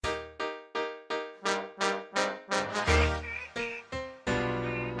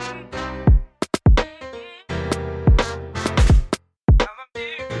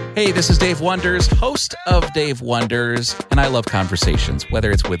Hey, this is Dave Wonders, host of Dave Wonders, and I love conversations, whether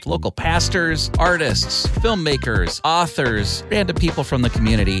it's with local pastors, artists, filmmakers, authors, random people from the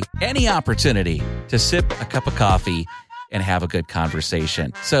community, any opportunity to sip a cup of coffee and have a good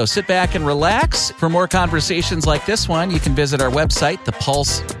conversation. So sit back and relax. For more conversations like this one, you can visit our website,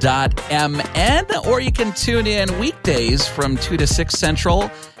 thepulse.mn, or you can tune in weekdays from 2 to 6 Central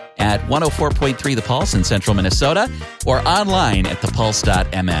at 104.3 The Pulse in Central Minnesota, or online at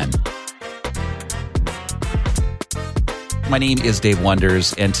thepulse.mn. My name is Dave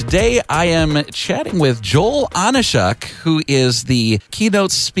Wonders, and today I am chatting with Joel Onyshuk, who is the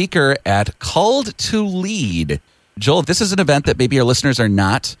keynote speaker at Called to Lead. Joel, this is an event that maybe our listeners are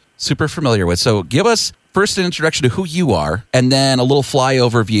not super familiar with, so give us first an introduction to who you are, and then a little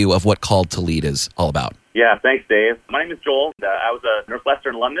flyover view of what Called to Lead is all about. Yeah, thanks, Dave. My name is Joel. I was a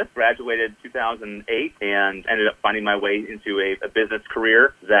Northwestern alumnus, graduated 2008, and ended up finding my way into a business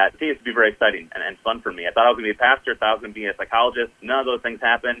career that continues to be very exciting and fun for me. I thought I was going to be a pastor. I thought I was going to be a psychologist. None of those things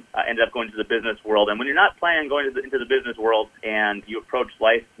happened. I ended up going to the business world. And when you're not planning on going into the business world and you approach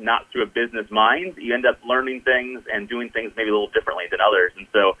life not through a business mind, you end up learning things and doing things maybe a little differently than others. And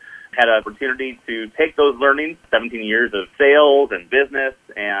so had an opportunity to take those learnings, 17 years of sales and business,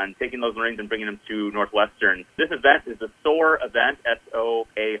 and taking those learnings and bringing them to Northwestern. This event is the SOAR event,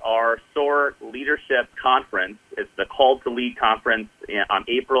 S-O-A-R, SOAR Leadership Conference. It's the Called to Lead conference on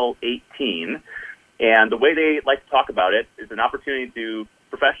April 18. And the way they like to talk about it is an opportunity to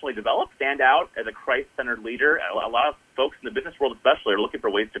professionally develop, stand out as a Christ-centered leader. A lot of folks in the business world especially are looking for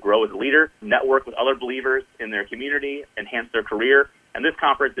ways to grow as a leader, network with other believers in their community, enhance their career. And this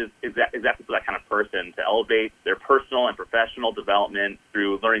conference is exactly for that kind of person, to elevate their personal and professional development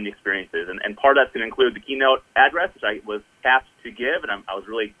through learning experiences. And part of that's going to include the keynote address, which I was tasked to give, and I was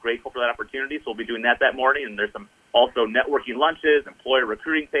really grateful for that opportunity. So we'll be doing that morning. And there's some also networking lunches, employer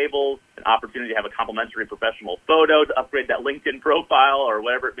recruiting tables, an opportunity to have a complimentary professional photo to upgrade that LinkedIn profile or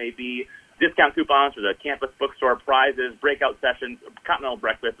whatever it may be, discount coupons for the campus bookstore, prizes, breakout sessions, continental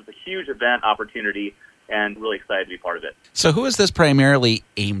breakfast. It's a huge event opportunity, and really excited to be part of it. So who is this primarily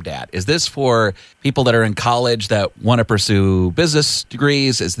aimed at? Is this for people that are in college that want to pursue business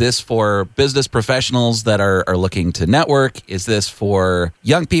degrees? Is this for business professionals that are looking to network? Is this for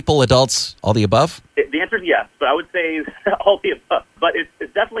young people, adults, all the above? The answer is yes, but I would say all the above. But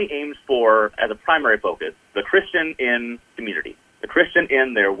it's definitely aimed for, as a primary focus, the Christian in community, the Christian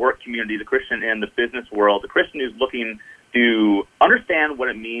in their work community, the Christian in the business world, the Christian who's looking to understand what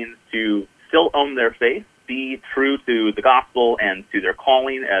it means to still own their faith, be true to the gospel and to their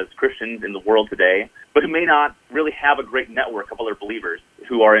calling as Christians in the world today, but who may not really have a great network of other believers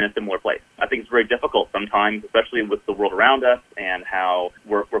who are in a similar place. I think it's very difficult sometimes, especially with the world around us and how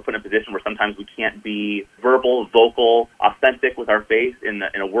we're put in a position where sometimes we can't be verbal, vocal, authentic with our faith in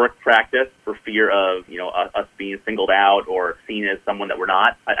a work practice for fear of us being singled out or seen as someone that we're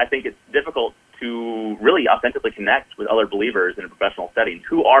not. I think it's difficult to really authentically connect with other believers in a professional setting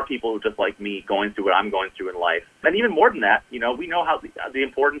who are people who just like me going through what I'm going through in life. And even more than that, we know how the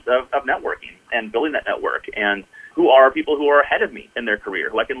importance of networking and building that network, and who are people who are ahead of me in their career,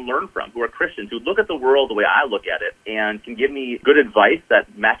 who I can learn from, who are Christians, who look at the world the way I look at it and can give me good advice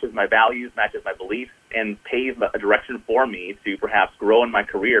that matches my values, matches my beliefs, and paves a direction for me to perhaps grow in my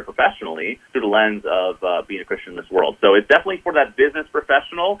career professionally through the lens of being a Christian in this world. So it's definitely for that business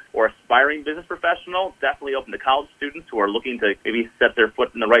professional or aspiring business professional, definitely open to college students who are looking to maybe set their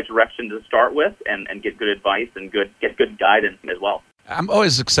foot in the right direction to start with and get good advice and get good guidance as well. I'm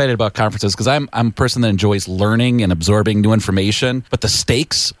always excited about conferences because I'm a person that enjoys learning and absorbing new information, but the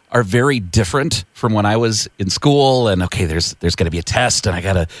stakes are very different from when I was in school. And okay, there's going to be a test, and I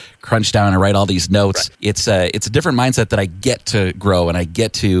got to crunch down and write all these notes. Right. It's a different mindset that I get to grow and I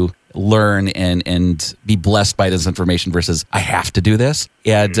get to learn and be blessed by this information versus I have to do this.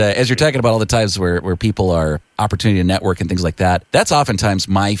 And as you're talking about all the times where people are opportunity to network and things like that, that's oftentimes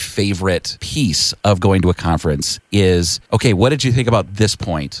my favorite piece of going to a conference is, okay, what did you think about this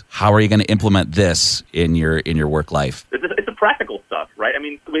point? How are you going to implement this in your work life? It's the practical stuff, right? I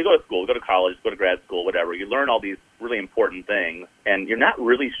mean, when you go to school, go to college, go to grad school, whatever, you learn all these really important things, and you're not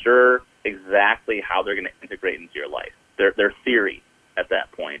really sure exactly how they're going to integrate into your life. They're theory at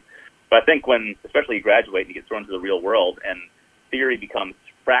that point. But I think when, especially you graduate and you get thrown into the real world and theory becomes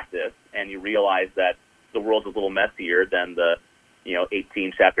practice and you realize that the world's a little messier than the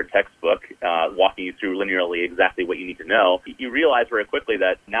 18-chapter textbook walking you through linearly exactly what you need to know, you realize very quickly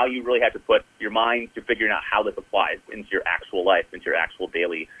that now you really have to put your mind to figuring out how this applies into your actual life, into your actual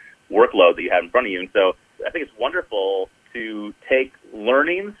daily workload that you have in front of you. And so I think it's wonderful to take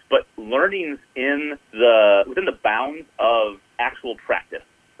learnings, but learnings within the bounds of actual practice.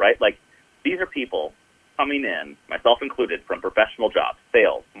 Right? myself included, from professional jobs,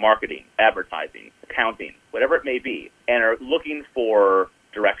 sales, marketing, advertising, accounting, whatever it may be, and are looking for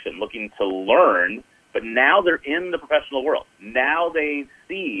direction, looking to learn, but now they're in the professional world. Now they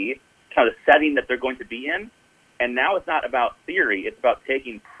see kind of the setting that they're going to be in, and now it's not about theory, it's about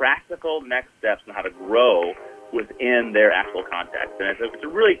taking practical next steps on how to grow within their actual context. And it's a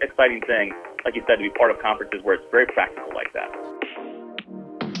really exciting thing, like you said, to be part of conferences where it's very practical like that.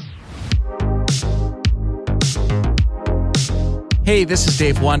 Hey, this is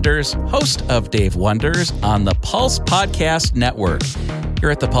Dave Wonders, host of Dave Wonders on the Pulse Podcast Network. Here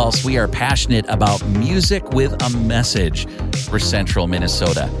at the Pulse, we are passionate about music with a message for Central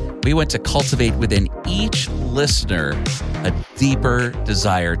Minnesota. We want to cultivate within each listener a deeper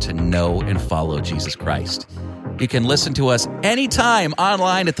desire to know and follow Jesus Christ. You can listen to us anytime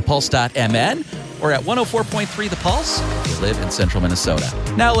online at thepulse.mn or at 104.3 The Pulse if you live in Central Minnesota.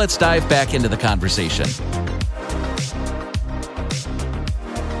 Now let's dive back into the conversation.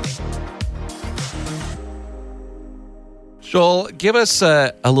 Joel, give us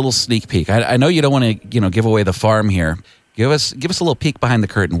a little sneak peek. I know you don't want to, give away the farm here. Give us a little peek behind the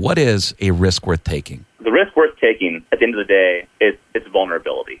curtain. What is a risk worth taking? The risk worth taking, at the end of the day, is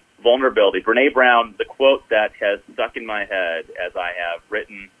vulnerability. Vulnerability. Brene Brown, the quote that has stuck in my head as I have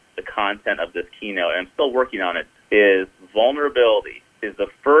written the content of this keynote, and I'm still working on it, is vulnerability is the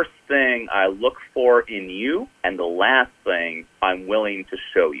first thing I look for in you and the last thing I'm willing to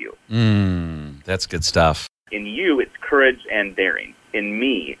show you. That's good stuff. In you, it's courage and daring. In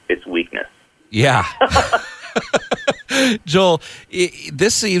me, it's weakness. Yeah. Joel,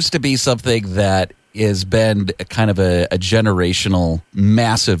 this seems to be something that has been kind of a generational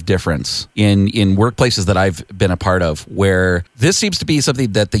massive difference in workplaces that I've been a part of, where this seems to be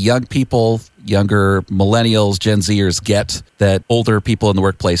something that the young people, younger millennials, Gen Zers get, that older people in the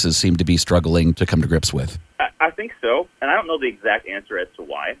workplaces seem to be struggling to come to grips with. I think so, and I don't know the exact answer as to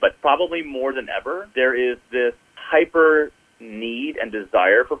why, but probably more than ever, there is this hyper need and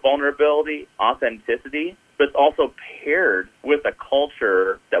desire for vulnerability, authenticity, but it's also paired with a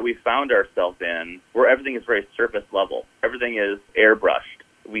culture that we found ourselves in where everything is very surface level. Everything is airbrushed.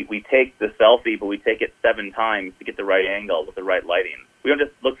 We take the selfie, but we take it 7 times to get the right angle with the right lighting. We don't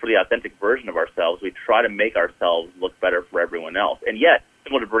just look for the authentic version of ourselves. We try to make ourselves look better for everyone else. And yet,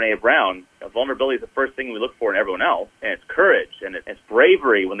 similar to Brene Brown, vulnerability is the first thing we look for in everyone else, and it's courage, and it's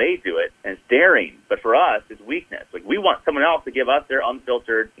bravery when they do it, and it's daring. But for us, it's weakness. Like, we want someone else to give us their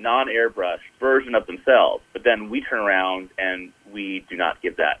unfiltered, non-airbrushed version of themselves, but then we turn around and we do not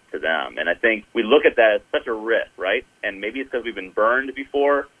give that to them. And I think we look at that as such a risk, right? And maybe it's because we've been burned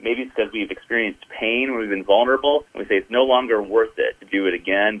before. Maybe it's because we've experienced pain when we've been vulnerable. And we say it's no longer worth it to do it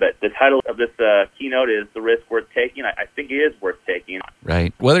again. But the title of this keynote is The Risk Worth Taking. I think it is worth taking.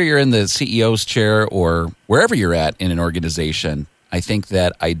 Right. Whether you're in the CEO's chair or wherever you're at in an organization, I think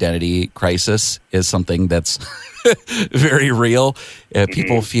that identity crisis is something that's very real.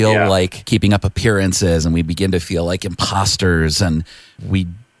 People feel like keeping up appearances, and we begin to feel like imposters, and we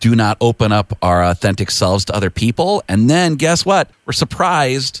do not open up our authentic selves to other people. And then guess what? We're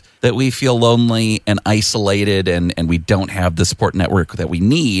surprised that we feel lonely and isolated, and we don't have the support network that we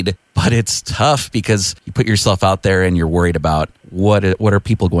need. But it's tough because you put yourself out there and you're worried about what are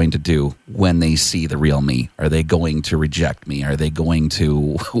people going to do when they see the real me? Are they going to reject me? Are they going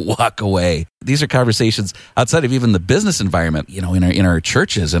to walk away? These are conversations outside of even the business environment, in our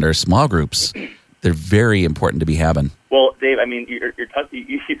churches and our small groups. They're very important to be having. Well, Dave, I mean,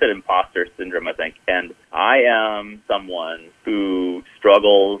 you said imposter syndrome, I think, and I am someone who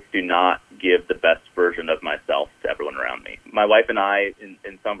struggles to not give the best version of myself to everyone around me. My wife and I, in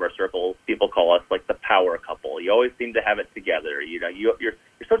some of our circles, people call us like the power couple. You always seem to have it together. You're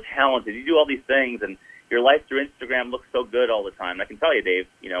so talented. You do all these things, and your life through Instagram looks so good all the time. And I can tell you, Dave,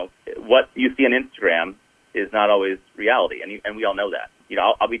 what you see on Instagram is not always reality, and we all know that.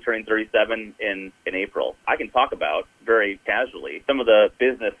 I'll be turning 37 in April. I can talk about very casually some of the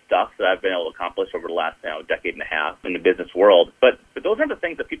business stuff that I've been able to accomplish over the last decade and a half in the business world, but those aren't the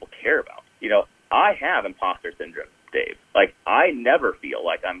things that people care about. I have imposter syndrome, Dave. Like, I never feel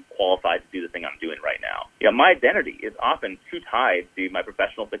like I'm qualified to do the thing I'm doing right now. My identity is often too tied to my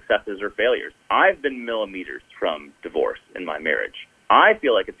professional successes or failures. I've been millimeters from divorce in my marriage. I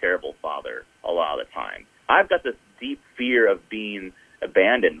feel like a terrible father a lot of the time. I've got this deep fear of being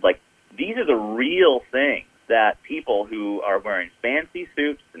abandoned. Like, these are the real things that people who are wearing fancy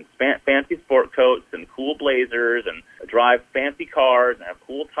suits and fancy sport coats and cool blazers and drive fancy cars and have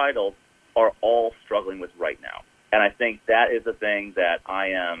cool titles are all struggling with right now. And I think that is the thing that I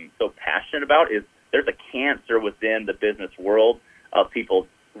am so passionate about, is there's a cancer within the business world of people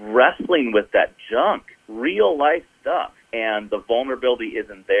wrestling with that junk, real life stuff. And the vulnerability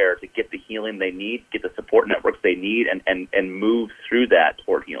isn't there to get the healing they need, get the support networks they need, and move through that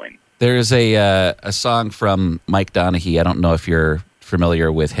toward healing. There's a song from Mike Donaghy. I don't know if you're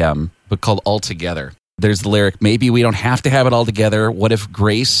familiar with him, but called All Together. There's the lyric, maybe we don't have to have it all together. What if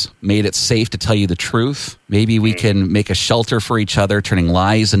grace made it safe to tell you the truth? Maybe we can make a shelter for each other, turning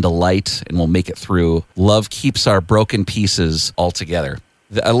lies into light, and we'll make it through. Love keeps our broken pieces all together.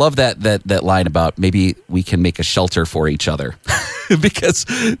 I love that line about maybe we can make a shelter for each other. Because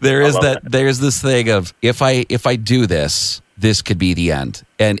there's this thing of if I do this, this could be the end.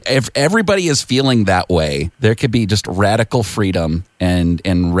 And if everybody is feeling that way, there could be just radical freedom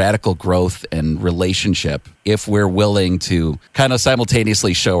and radical growth and relationship if we're willing to kind of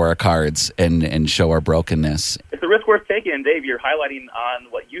simultaneously show our cards and show our brokenness. It's a risk worth taking, and Dave, you're highlighting on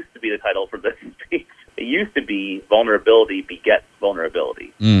what used to be the title for this speech. It used to be vulnerability begets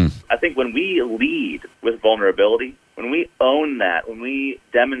vulnerability. I think when we lead with vulnerability, when we own that, when we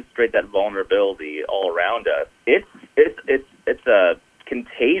demonstrate that vulnerability all around us, it's a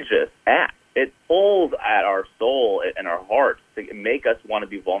contagious act. It pulls at our soul and our hearts to make us want to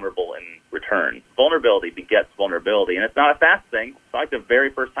be vulnerable in return. Vulnerability begets vulnerability, and it's not a fast thing. It's not like the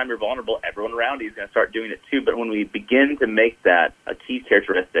very first time you're vulnerable, everyone around you is going to start doing it too. But when we begin to make that a key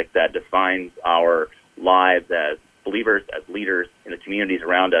characteristic that defines our lives as believers, as leaders in the communities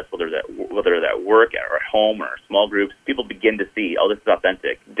around us, whether it's at work or at home or small groups, people begin to see, oh, this is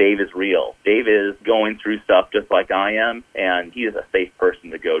authentic. Dave is real. Dave is going through stuff just like I am, and he is a safe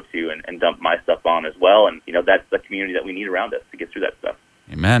person to go to and dump my stuff on as well. And, that's the community that we need around us to get through that stuff.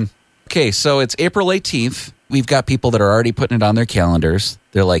 Amen. Okay, so it's April 18th. We've got people that are already putting it on their calendars.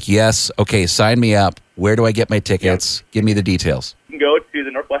 They're like, yes, okay, sign me up. Where do I get my tickets? Yep. Give me the details. You can go to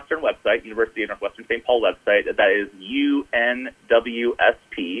the Northwestern website, University of Northwestern St. Paul website. That is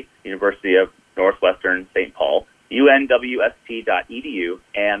UNWSP, University of Northwestern St. Paul, unwsp.edu,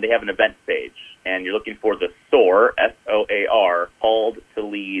 and they have an events page. And you're looking for the SOAR, S-O-A-R, Called to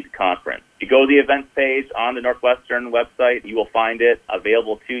Lead Conference. If you go to the events page on the Northwestern website, you will find it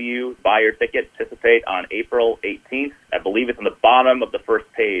available to you. Buy your ticket, participate on April 18th. I believe it's on the bottom of the first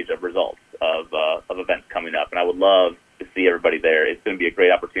page of results of events coming up. And I would love to see everybody there. It's going to be a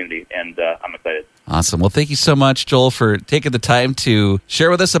great opportunity, and I'm excited. Awesome. Well, thank you so much, Joel, for taking the time to share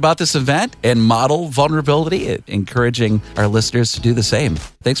with us about this event and model vulnerability, encouraging our listeners to do the same.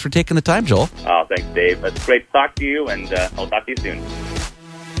 Thanks for taking the time, Joel. Oh, thanks, Dave. It's great to talk to you, and I'll talk to you soon.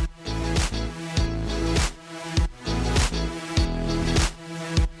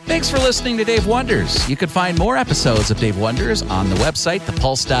 Thanks for listening to Dave Wonders. You can find more episodes of Dave Wonders on the website,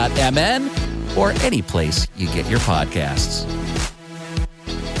 thepulse.mn, or any place you get your podcasts.